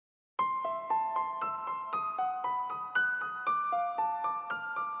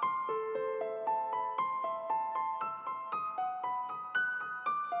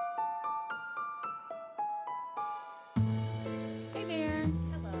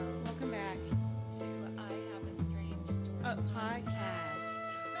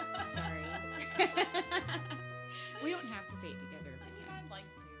We don't have to say it together every time. I'd like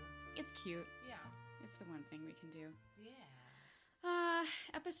to. It's cute. Yeah. It's the one thing we can do. Yeah.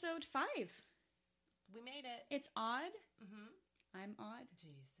 Episode 5. We made it. It's odd. Mm-hmm. I'm odd.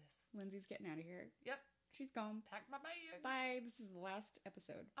 Jesus. Lindsay's getting out of here. Yep. She's gone. Pack my bag. Bye. This is the last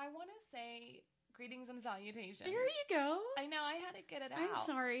episode. I want to say greetings and salutations. There you go. I know. I had to get it out. I'm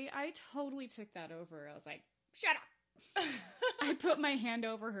sorry. I totally took that over. I was like, shut up. I put my hand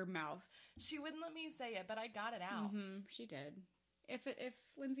over her mouth. She wouldn't let me say it, but I got it out. Mm-hmm. She did. If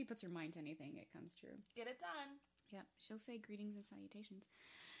Lindsay puts her mind to anything, it comes true. Get it done. Yep. She'll say greetings and salutations.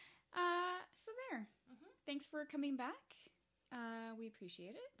 So there. Mm-hmm. Thanks for coming back. We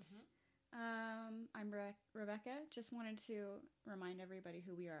appreciate it. Mm-hmm. I'm Rebecca. Just wanted to remind everybody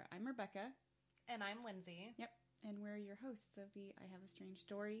who we are. I'm Rebecca. And I'm Lindsay. Yep. And we're your hosts of the I Have a Strange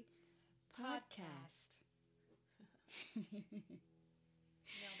Story podcast. Nailed it.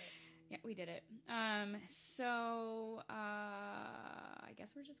 Yeah, we did it. So I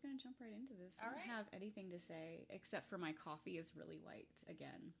guess we're just going to jump right into this. I don't have anything to say except for my coffee is really white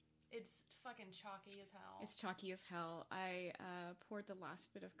again. It's fucking chalky as hell. It's chalky as hell. I poured the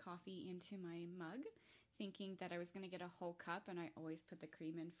last bit of coffee into my mug thinking that I was going to get a whole cup, and I always put the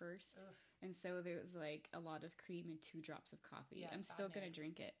cream in first. Ugh. And so there was like a lot of cream and 2 drops of coffee. Yeah, I'm still going to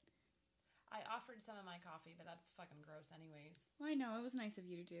drink it. I offered some of my coffee, but that's fucking gross anyways. Well, I know. It was nice of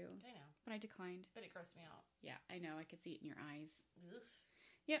you to do. I know. But I declined. But it grossed me out. Yeah, I know. I could see it in your eyes. Ugh.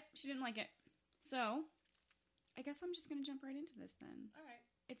 Yep, she didn't like it. So, I guess I'm just going to jump right into this then. All right.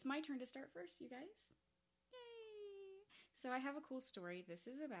 It's my turn to start first, you guys. Yay! So I have a cool story. This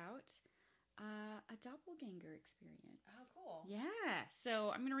is about a doppelganger experience. Oh, cool. Yeah. So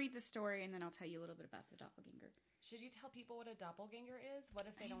I'm going to read the story and then I'll tell you a little bit about the doppelganger. Should you tell people what a doppelganger is? What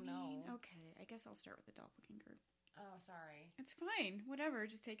if they don't know? Okay, I guess I'll start with the doppelganger. Oh, sorry. It's fine. Whatever.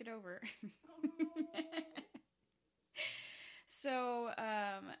 Just take it over. So,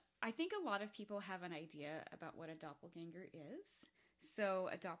 I think a lot of people have an idea about what a doppelganger is. So,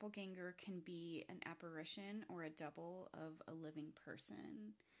 a doppelganger can be an apparition or a double of a living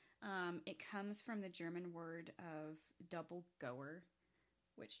person. It comes from the German word of double goer,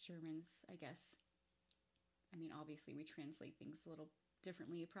 which Germans, I guess, I mean, obviously we translate things a little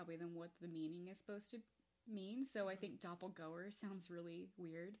differently probably than what the meaning is supposed to mean. So I think doppelgoer sounds really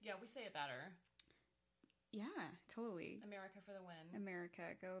weird. Yeah, we say it better. Yeah, totally. America for the win. America,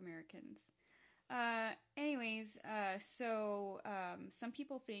 go Americans. So some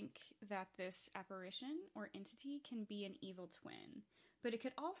people think that this apparition or entity can be an evil twin, but it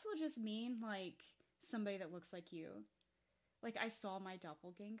could also just mean like somebody that looks like you. Like I saw my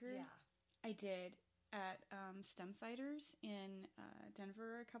doppelganger. Yeah. I did at STEM Ciders in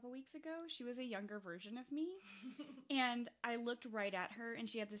Denver a couple weeks ago. She was a younger version of me. And I looked right at her and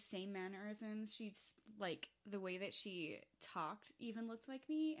she had the same mannerisms. She's like the way that she talked even looked like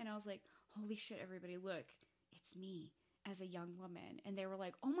me. And I was like, holy shit, everybody, look, it's me as a young woman. And they were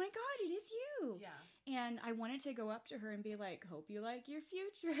like, oh my God, it is you. Yeah. And I wanted to go up to her and be like, hope you like your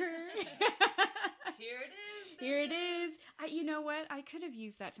future. Here it is. Here it is. You know what? I could have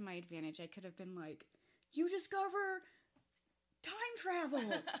used that to my advantage. I could have been like, you discover time travel.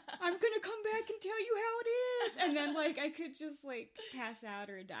 I'm going to come back and tell you how it is. And then, like, I could just, like, pass out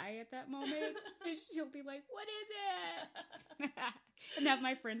or die at that moment. And she'll be like, what is it? And have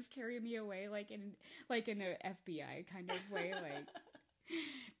my friends carry me away, like in an FBI kind of way. Like,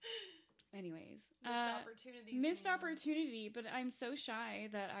 anyways. Missed opportunity, but I'm so shy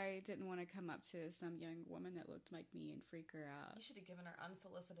that I didn't want to come up to some young woman that looked like me and freak her out. You should have given her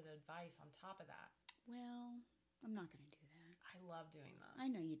unsolicited advice on top of that. Well, I'm not going to do that. I love doing that. I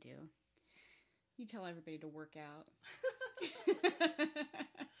know you do. You tell everybody to work out.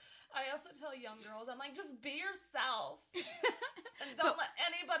 I also tell young girls, I'm like, just be yourself. And don't let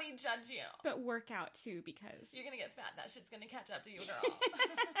anybody judge you. But work out, too, because... You're going to get fat. That shit's going to catch up to you, girl.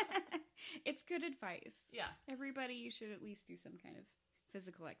 It's good advice. Yeah. Everybody should at least do some kind of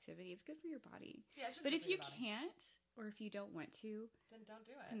physical activity. It's good for your body. Yeah, it's just but good if for you your body. can't, or if you don't want to... Then don't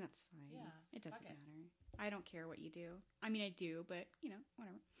do it. Then that's fine. Yeah. It doesn't matter. I don't care what you do. I mean, I do, but, you know,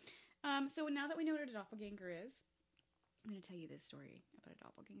 whatever. So now that we know what a doppelganger is, I'm going to tell you this story about a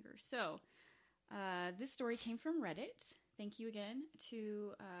doppelganger. So, this story came from Reddit. Thank you again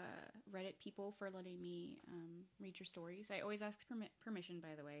to Reddit people for letting me read your stories. I always ask permission,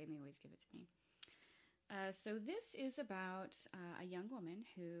 by the way, and they always give it to me. So this is about a young woman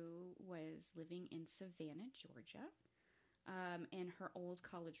who was living in Savannah, Georgia, and her old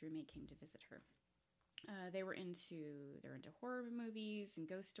college roommate came to visit her. They're into horror movies and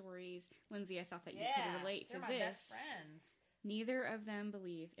ghost stories. Lindsay, I thought that you could relate to they're my this. best friends. Neither of them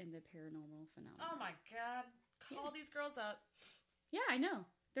believe in the paranormal phenomena. Oh my god. Call these girls up. Yeah, I know.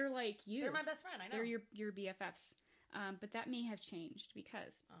 They're like you. They're my best friend, I know. They're your BFFs. But that may have changed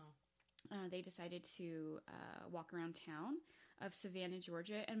because they decided to walk around town of Savannah,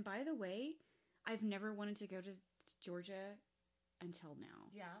 Georgia. And by the way, I've never wanted to go to Georgia until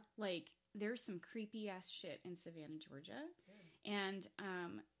now. Yeah. Like, there's some creepy ass shit in Savannah, Georgia. Good. And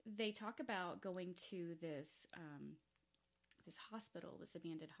they talk about going to this this hospital, this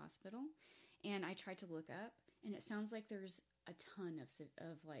abandoned hospital. And I tried to look up, and it sounds like there's a ton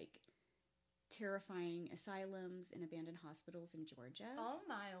of like terrifying asylums and abandoned hospitals in Georgia. Oh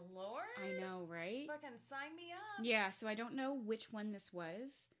my lord. I know, right? Fucking sign me up. Yeah, so I don't know which one this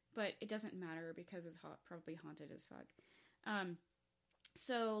was, but it doesn't matter because it's probably haunted as fuck.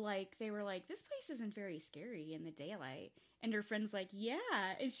 So like they were like, this place isn't very scary in the daylight. And her friend's like, yeah.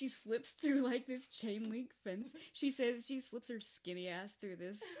 And she slips through like this chain link fence. She says she slips her skinny ass through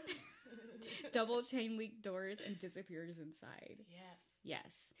this double chain link doors and disappears inside. Yes.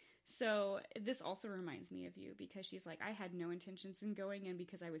 Yes. So this also reminds me of you because she's like, I had no intentions in going in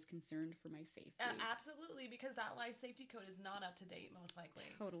because I was concerned for my safety. Absolutely, because that life safety code is not up to date, most likely.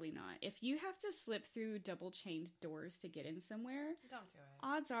 Totally not. If you have to slip through double chained doors to get in somewhere, don't do it.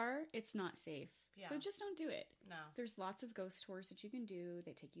 Odds are it's not safe. Yeah. So just don't do it. No. There's lots of ghost tours that you can do.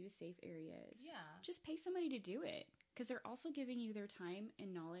 They take you to safe areas. Yeah. Just pay somebody to do it because they're also giving you their time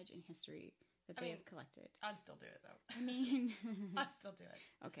and knowledge and history that they have collected. I'd still do it, though. I mean... I'd still do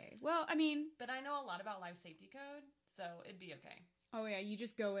it. Okay. Well, I mean... But I know a lot about life safety code, so it'd be okay. Oh, yeah. You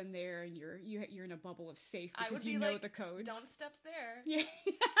just go in there and you're in a bubble of safe because I would you be know like, the codes. Don't step there. Yeah.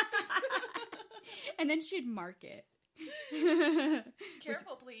 And then she'd mark it.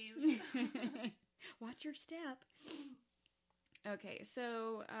 Careful, please. Watch your step. Okay,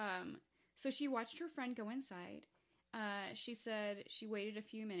 so she watched her friend go inside. She said she waited a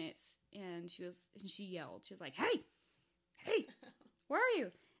few minutes and she yelled. She was like, Hey, where are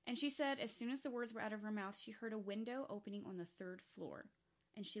you? And she said as soon as the words were out of her mouth, she heard a window opening on the 3rd floor.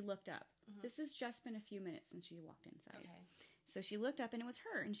 And she looked up. Mm-hmm. This has just been a few minutes since she walked inside. Okay. So she looked up and it was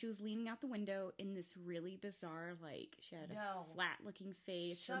her. And she was leaning out the window in this really bizarre, like, she had a flat-looking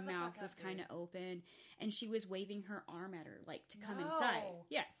face. Her mouth was kind of open. And she was waving her arm at her, like, to come inside.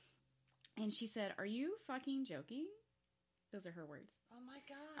 Yeah. And she said, are you fucking joking? Those are her words. Oh my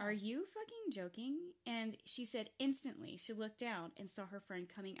God. Are you fucking joking? And she said instantly, she looked down and saw her friend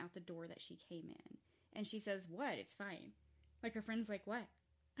coming out the door that she came in. And she says, what? It's fine. Like, her friend's like, what?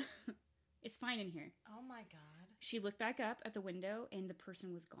 It's fine in here. Oh my God. She looked back up at the window and the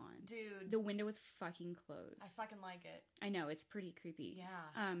person was gone. Dude. The window was fucking closed. I fucking like it. I know, it's pretty creepy.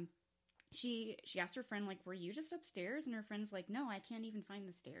 Yeah. She asked her friend, like, were you just upstairs? And her friend's like, no, I can't even find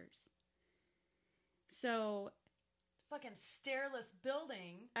the stairs. So... Fucking stairless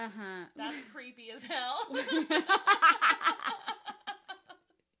building. Uh-huh. That's creepy as hell.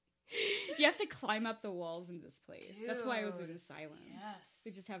 You have to climb up the walls in this place. Dude. That's why it was an asylum. Yes.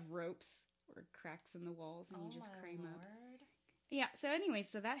 They just have ropes or cracks in the walls and you just climb up. Lord. Yeah, so anyway,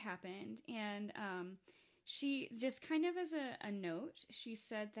 so that happened. And she, just kind of as a note, she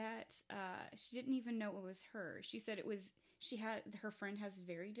said that she didn't even know it was her. She said it was... her friend has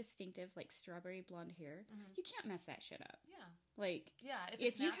very distinctive, like, strawberry blonde hair. Mm-hmm. You can't mess that shit up. Yeah. Like, yeah, if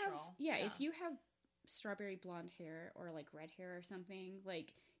it's natural. If you have strawberry blonde hair or, like, red hair or something,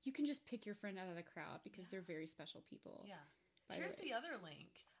 like, you can just pick your friend out of the crowd because they're very special people. Yeah. Here's the other link.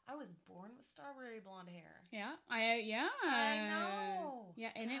 I was born with strawberry blonde hair. Yeah. I know. Yeah,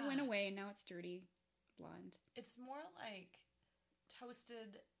 and it went away, and now it's dirty blonde. It's more like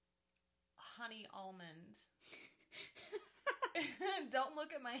toasted honey almond. Don't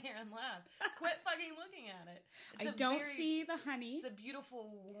look at my hair and laugh. Quit fucking looking at it. I don't see the honey. It's a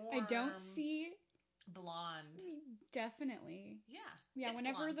beautiful, warm... I don't see... blonde. Definitely. Yeah. Yeah,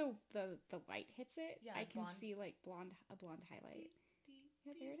 whenever the light hits it, I can blonde. see, like, a blonde highlight.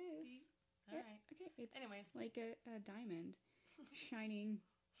 Yeah, there it is. All right. Okay, it's anyways like a diamond shining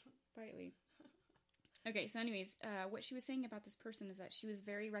brightly. Okay, so anyways, what she was saying about this person is that she was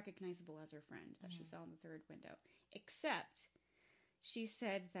very recognizable as her friend that she saw in the 3rd window. Except, she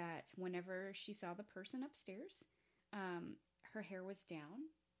said that whenever she saw the person upstairs, her hair was down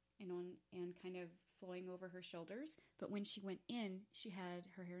and kind of flowing over her shoulders. But when she went in, she had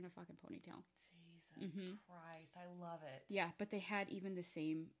her hair in a fucking ponytail. Jesus Christ, I love it. Yeah, but they had even the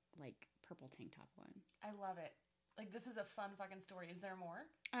same, like, purple tank top one. I love it. Like, this is a fun fucking story. Is there more?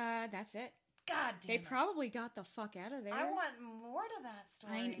 That's it. God damn They it. probably got the fuck out of there. I want more to that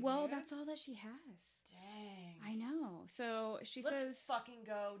story, well, dude. that's all that she has. Dang. I know. So she Let's says... fucking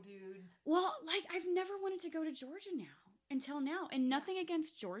go, dude. Well, like, I've never wanted to go to Georgia now. until now. And nothing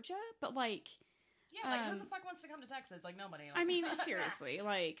against Georgia, but like... Yeah, like, who the fuck wants to come to Texas? Like, nobody. Like, I mean, seriously,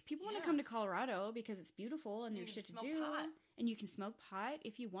 like, people want to come to Colorado because it's beautiful and You there's can shit to smoke do. pot. And you can smoke pot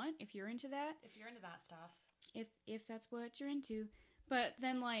if you want, if you're into that. If you're into that stuff. If that's what you're into. But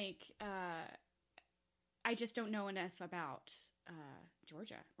then, like, I just don't know enough about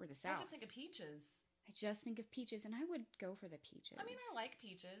Georgia or the South. I just think of peaches. And I would go for the peaches. I mean, I like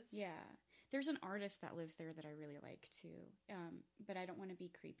peaches. Yeah. There's an artist that lives there that I really like, too. But I don't want to be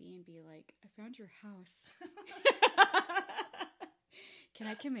creepy and be like, I found your house. Can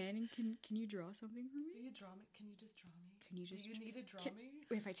I come in and can you draw something for me? Will you draw me? Can you just draw me? Can you just Do you need to draw me?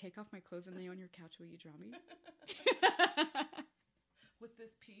 If I take off my clothes and lay on your couch, will you draw me? With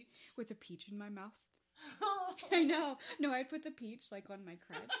this peach? With a peach in my mouth. I know. No, I'd put the peach like on my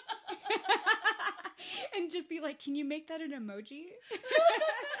crutch. And just be like, can you make that an emoji?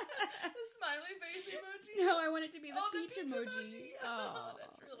 The smiley face emoji? No, I want it to be the peach emoji. Oh,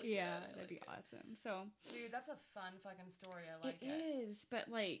 that's really yeah, good. that'd be awesome. So, dude, that's a fun fucking story. I like it. It is, but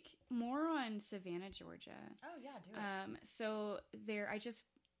like more on Savannah, Georgia. Oh yeah, do it. So there, I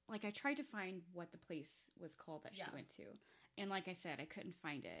tried to find what the place was called that she went to, and like I said, I couldn't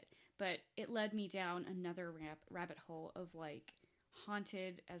find it. But it led me down another rabbit hole of like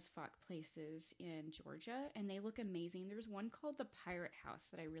haunted as fuck places in Georgia, and they look amazing. There's one called the Pirate House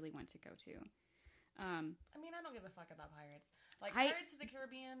that I really want to go to. I mean, I don't give a fuck about pirates. Like, Pirates of the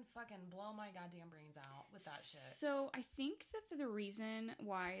Caribbean fucking blow my goddamn brains out with that shit. So I think that the reason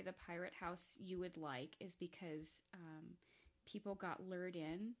why the Pirate House you would like is because people got lured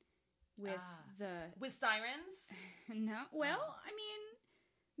in with with sirens. No, well, I mean,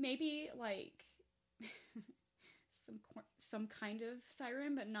 maybe like some kind of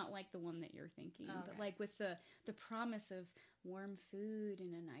siren, but not like the one that you're thinking. Okay. But like with the promise of warm food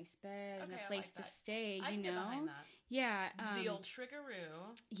and a nice bed and a place to stay, I can get behind that. Yeah. The old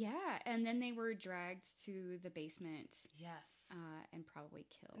trickaroo. Yeah, and then they were dragged to the basement. Yes. And probably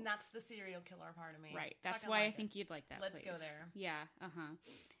killed. And that's the serial killer part of me. Right. That's why I think you'd like that Let's place. go there. Yeah.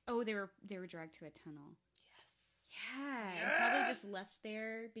 Oh, they were dragged to a tunnel. Yes. Yeah. And probably just left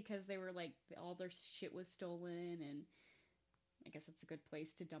there because they were like all their shit was stolen, and I guess it's a good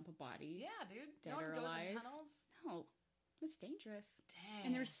place to dump a body. Yeah, dude. Dead no one or goes alive. in tunnels. No. It's dangerous. Dang.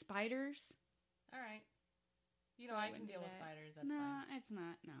 And there's spiders. All right. You So know, I can deal with spiders. That's fine. No, it's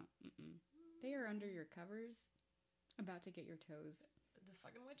not. No. Mm-mm. They are under your covers, about to get your toes. The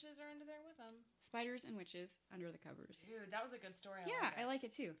fucking witches are under there with them. Spiders and witches under the covers. Dude, that was a good story. I like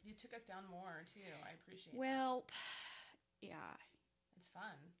it too. You took us down more, too. I appreciate Well, yeah. It's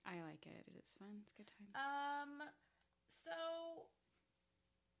fun. I like it. It is fun. It's good times. So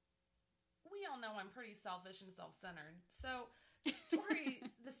we all know I'm pretty selfish and self-centered. So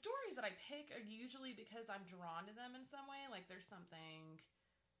the stories that I pick are usually because I'm drawn to them in some way. Like there's something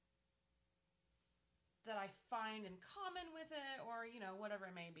that I find in common with it, or, you know, whatever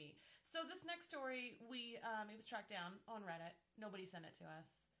it may be. So this next story, it was tracked down on Reddit. Nobody sent it to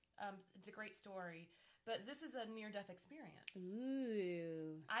us. It's a great story, but this is a near-death experience.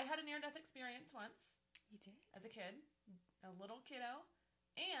 Ooh. I had a near-death experience once. You did? As a kid. A little kiddo.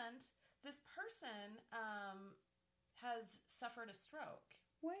 And this person has suffered a stroke.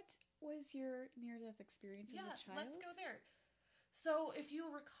 What was your near-death experience as a child? Let's go there. So if you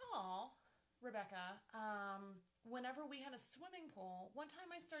recall, Rebecca, whenever we had a swimming pool, one time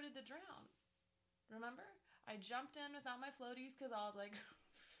I started to drown. Remember? I jumped in without my floaties because I was like,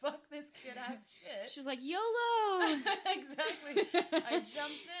 fuck this kid-ass shit. She was like, YOLO! Exactly. I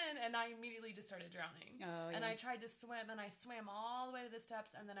jumped in and I immediately just started drowning. Oh, yeah. And I tried to swim and I swam all the way to the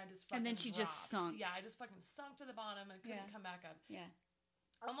steps and then I just fucking And then she dropped. just sunk. Yeah, I just fucking sunk to the bottom and couldn't come back up. Yeah.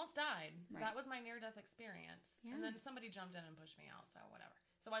 Almost died. Right. That was my near-death experience. Yeah. And then somebody jumped in and pushed me out, so whatever.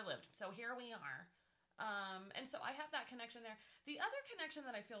 So I lived. So here we are. And so I have that connection there. The other connection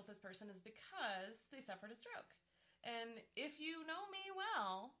that I feel with this person is because they suffered a stroke. And if you know me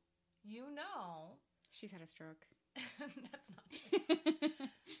well, you know... She's had a stroke. That's not true.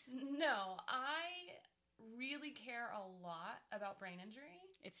 No, I really care a lot about brain injury.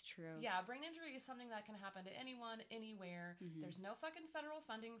 It's true. Yeah, brain injury is something that can happen to anyone, anywhere. Mm-hmm. There's no fucking federal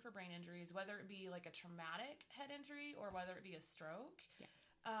funding for brain injuries, whether it be like a traumatic head injury or whether it be a stroke. Yeah.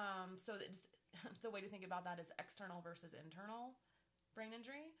 So the way to think about that is external versus internal brain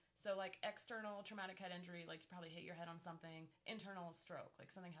injury. So like external traumatic head injury, like you probably hit your head on something. Internal stroke,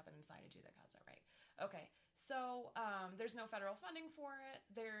 like something happened inside of you that caused it, right? Okay. So there's no federal funding for it.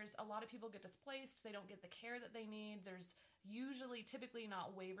 There's a lot of people get displaced. They don't get the care that they need. There's typically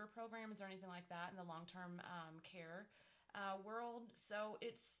not waiver programs or anything like that in the long-term care world. So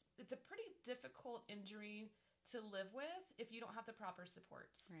it's a pretty difficult injury to live with if you don't have the proper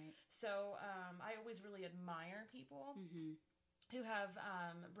supports. Right. So I always really admire people who have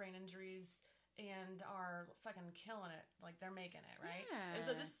brain injuries and are fucking killing it. Like, they're making it, right? Yeah. And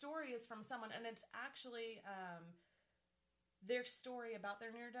so this story is from someone, and it's actually their story about their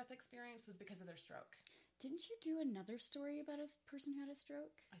near-death experience was because of their stroke. Didn't you do another story about a person who had a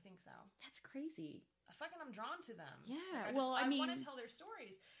stroke? I think so. That's crazy. I'm drawn to them. Yeah. Like, I want to tell their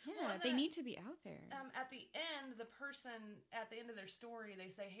stories. Yeah, well, they need to be out there. At the end, the person, at the end of their story,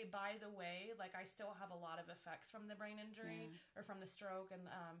 they say, hey, by the way, like, I still have a lot of effects from the brain injury or from the stroke, and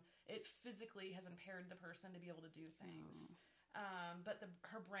it physically has impaired the person to be able to do things. But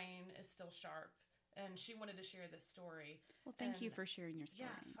her brain is still sharp. And she wanted to share this story. Well, thank you for sharing your story.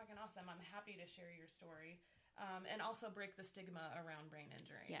 Yeah, fucking awesome. I'm happy to share your story. And also break the stigma around brain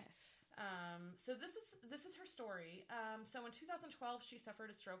injury. Yes. So this is her story. So in 2012, she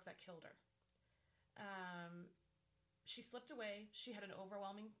suffered a stroke that killed her. She slipped away. She had an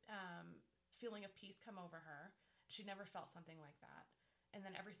overwhelming feeling of peace come over her. She never felt something like that. And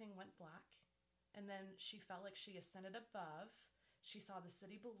then everything went black. And then she felt like she ascended above. She saw the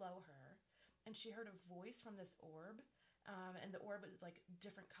city below her. And she heard a voice from this orb. And the orb was like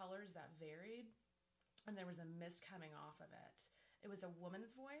different colors that varied. And there was a mist coming off of it. It was a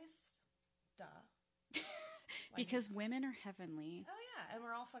woman's voice. Duh. Because women are heavenly. Oh, yeah. And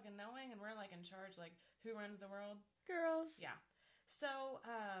we're all fucking knowing. And we're like in charge. Like, who runs the world? Girls. Yeah. So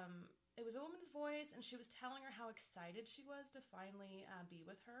it was a woman's voice. And she was telling her how excited she was to finally be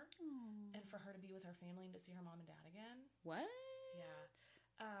with her. Aww. And for her to be with her family and to see her mom and dad again. What? Yeah.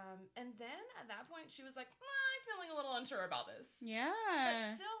 And then at that point, she was like, I'm feeling a little unsure about this. Yeah.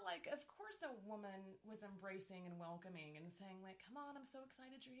 But still, like, of course a woman was embracing and welcoming and saying, like, come on, I'm so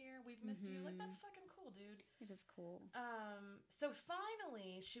excited you're here. We've missed you. Like, that's fucking cool, dude. It is cool. So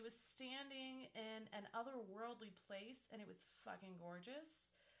finally, she was standing in an otherworldly place, and it was fucking gorgeous.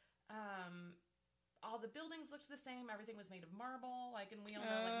 All the buildings looked the same. Everything was made of marble. Like, and we all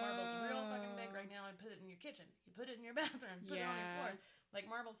know, like, marble's real fucking big right now. And put it in your kitchen. You put it in your bathroom. Put it on your floors. Like,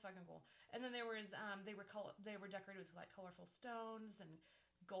 marble's fucking cool. And then there was, they were decorated with, like, colorful stones and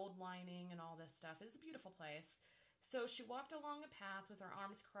gold lining and all this stuff. It was a beautiful place. So she walked along a path with her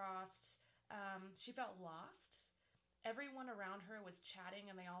arms crossed. She felt lost. Everyone around her was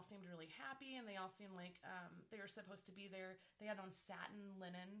chatting, and they all seemed really happy, and they all seemed like they were supposed to be there. They had on satin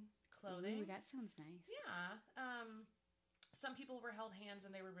linen clothing. Ooh, that sounds nice. Yeah. Some people were held hands,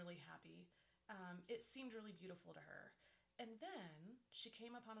 and they were really happy. It seemed really beautiful to her. And then she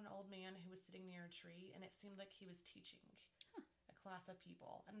came upon an old man who was sitting near a tree, and it seemed like he was teaching a class of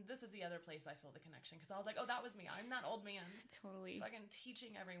people. And this is the other place I feel the connection, because I was like, oh, that was me. I'm that old man. Totally. Fucking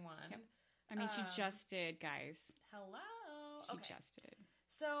teaching everyone. Yep. I mean, she just did, guys. Hello. She just did.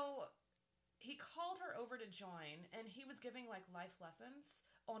 So he called her over to join, and he was giving, like, life lessons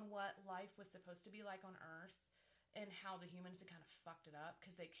on what life was supposed to be like on Earth and how the humans had kind of fucked it up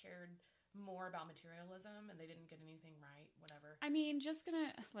because they cared more about materialism and they didn't get anything right, whatever. I mean, just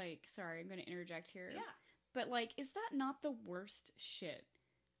gonna, like, sorry, I'm gonna interject here. Yeah. But, like, is that not the worst shit?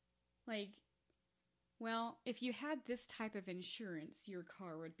 Like, well, if you had this type of insurance, your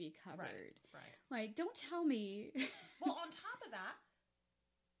car would be covered. Right. Like, don't tell me. Well, on top of that,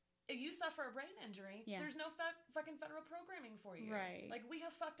 if you suffer a brain injury, there's no fucking federal programming for you. Right. Like, we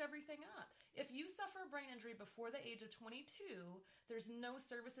have fucked everything up. If you suffer a brain injury before the age of 22, there's no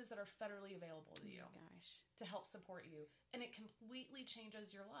services that are federally available to you. To help support you. And it completely changes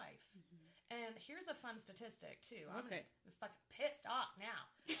your life. Mm-hmm. And here's a fun statistic, too. I'm fucking pissed off now.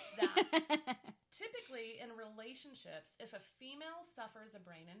 That typically in relationships, if a female suffers a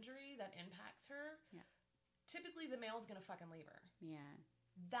brain injury that impacts her, typically the male's gonna fucking leave her. Yeah.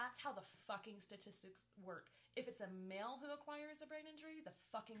 That's how the fucking statistics work. If it's a male who acquires a brain injury, the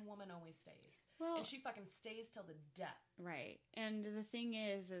fucking woman always stays. Well, and she fucking stays till the death. Right. And the thing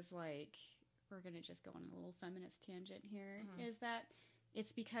is like, we're going to just go on a little feminist tangent here, is that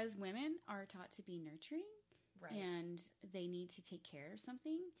it's because women are taught to be nurturing. Right. And they need to take care of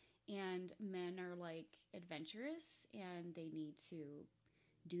something. And men are, like, adventurous, and they need to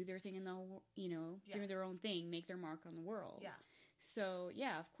do their thing in the, do their own thing, make their mark on the world. Yeah. So,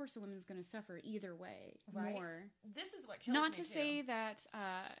 yeah, of course a woman's going to suffer either way. Right. More. This is what kills Not me, to too. say that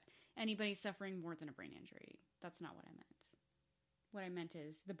anybody's suffering more than a brain injury. That's not what I meant. What I meant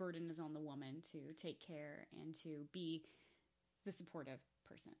is the burden is on the woman to take care and to be the supportive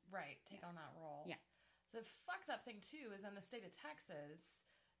person. Right. Take on that role. Yeah. The fucked up thing, too, is in the state of Texas,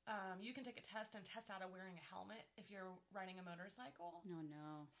 you can take a test and test out of wearing a helmet if you're riding a motorcycle.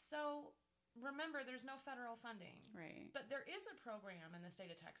 No. So remember, there's no federal funding. Right. But there is a program in the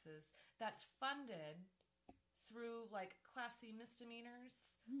state of Texas that's funded through like Class C misdemeanors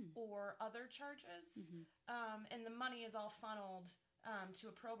Hmm. or other charges. Mhm. And the money is all funneled to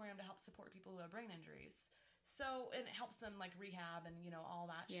a program to help support people who have brain injuries. So, and it helps them like rehab and, you know, all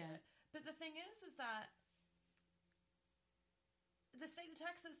that Yeah. shit. But the thing is that the state of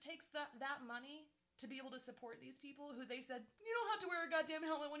Texas takes that money to be able to support these people who they said, you don't have to wear a goddamn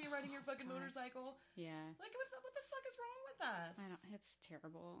helmet when you're riding your fucking God. motorcycle. Yeah. Like, what the fuck is wrong with us? I don't. It's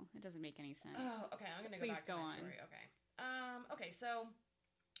terrible. It doesn't make any sense. Oh, okay, I'm gonna go Please back go to my on. story. Okay. Okay, so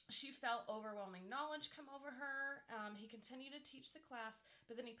she felt overwhelming knowledge come over her. He continued to teach the class,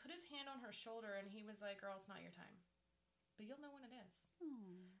 but then he put his hand on her shoulder and he was like, girl, it's not your time. But you'll know when it is.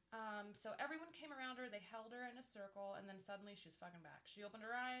 Oh. So everyone came around her, they held her in a circle, and then suddenly she was fucking back. She opened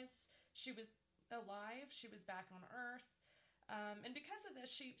her eyes, she was alive, she was back on Earth. And because of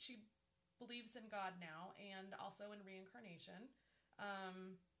this, she believes in God now and also in reincarnation.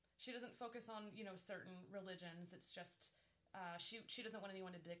 She doesn't focus on, you know, certain religions. It's just she doesn't want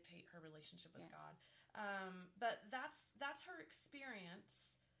anyone to dictate her relationship with God. But that's her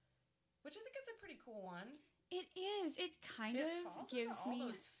experience, which I think is a pretty cool one. It is. It kind It of falls gives into all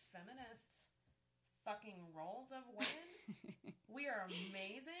me. those feminist fucking roles of women. We are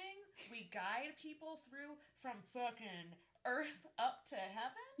amazing. We guide people through from fucking Earth up to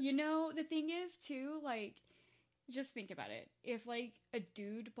heaven. You know, the thing is too, like, just think about it. If like a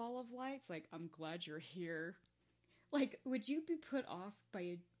dude ball of light's like, I'm glad you're here. Like, would you be put off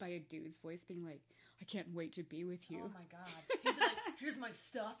by a dude's voice being like, I can't wait to be with you? Oh my god. He'd be like, here's my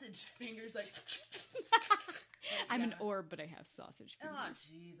sausage fingers. Like, I'm an yeah. orb, but I have sausage Oh fingers.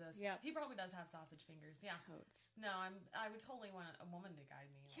 Jesus. Yep. He probably does have sausage fingers. Yeah. Totes. No, I would totally want a woman to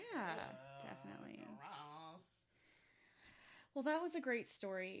guide me. Like, Yeah, definitely. gross. Well, that was a great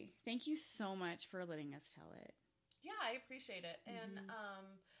story. Thank you so much for letting us tell it. Yeah, I appreciate it. And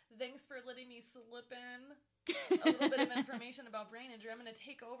Mm-hmm. thanks for letting me slip in a little bit of information about brain injury. I'm going to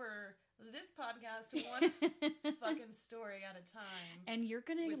take over this podcast one fucking story at a time. And you're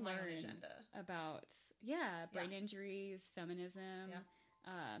going to With my own learn agenda. about, brain injuries, feminism, Yeah.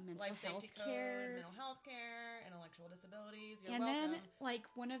 Mental Life health safety code, care. mental health care, intellectual disabilities. You're And welcome. then, like,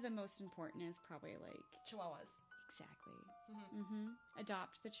 one of the most important is probably, like, Chihuahuas. exactly. Mhm.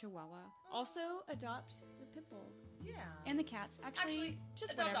 Adopt the Chihuahua. Also, adopt the pit bull. Yeah. And the cats. Actually,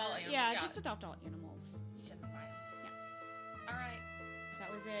 just adopt whatever. all animals, yeah, yeah. just adopt all animals. You shouldn't buy them. Yeah. All right.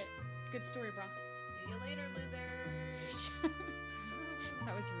 That was it. Good story, bro. See you later, lizard.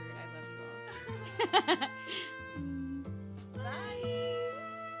 That was rude. I love you all. Bye.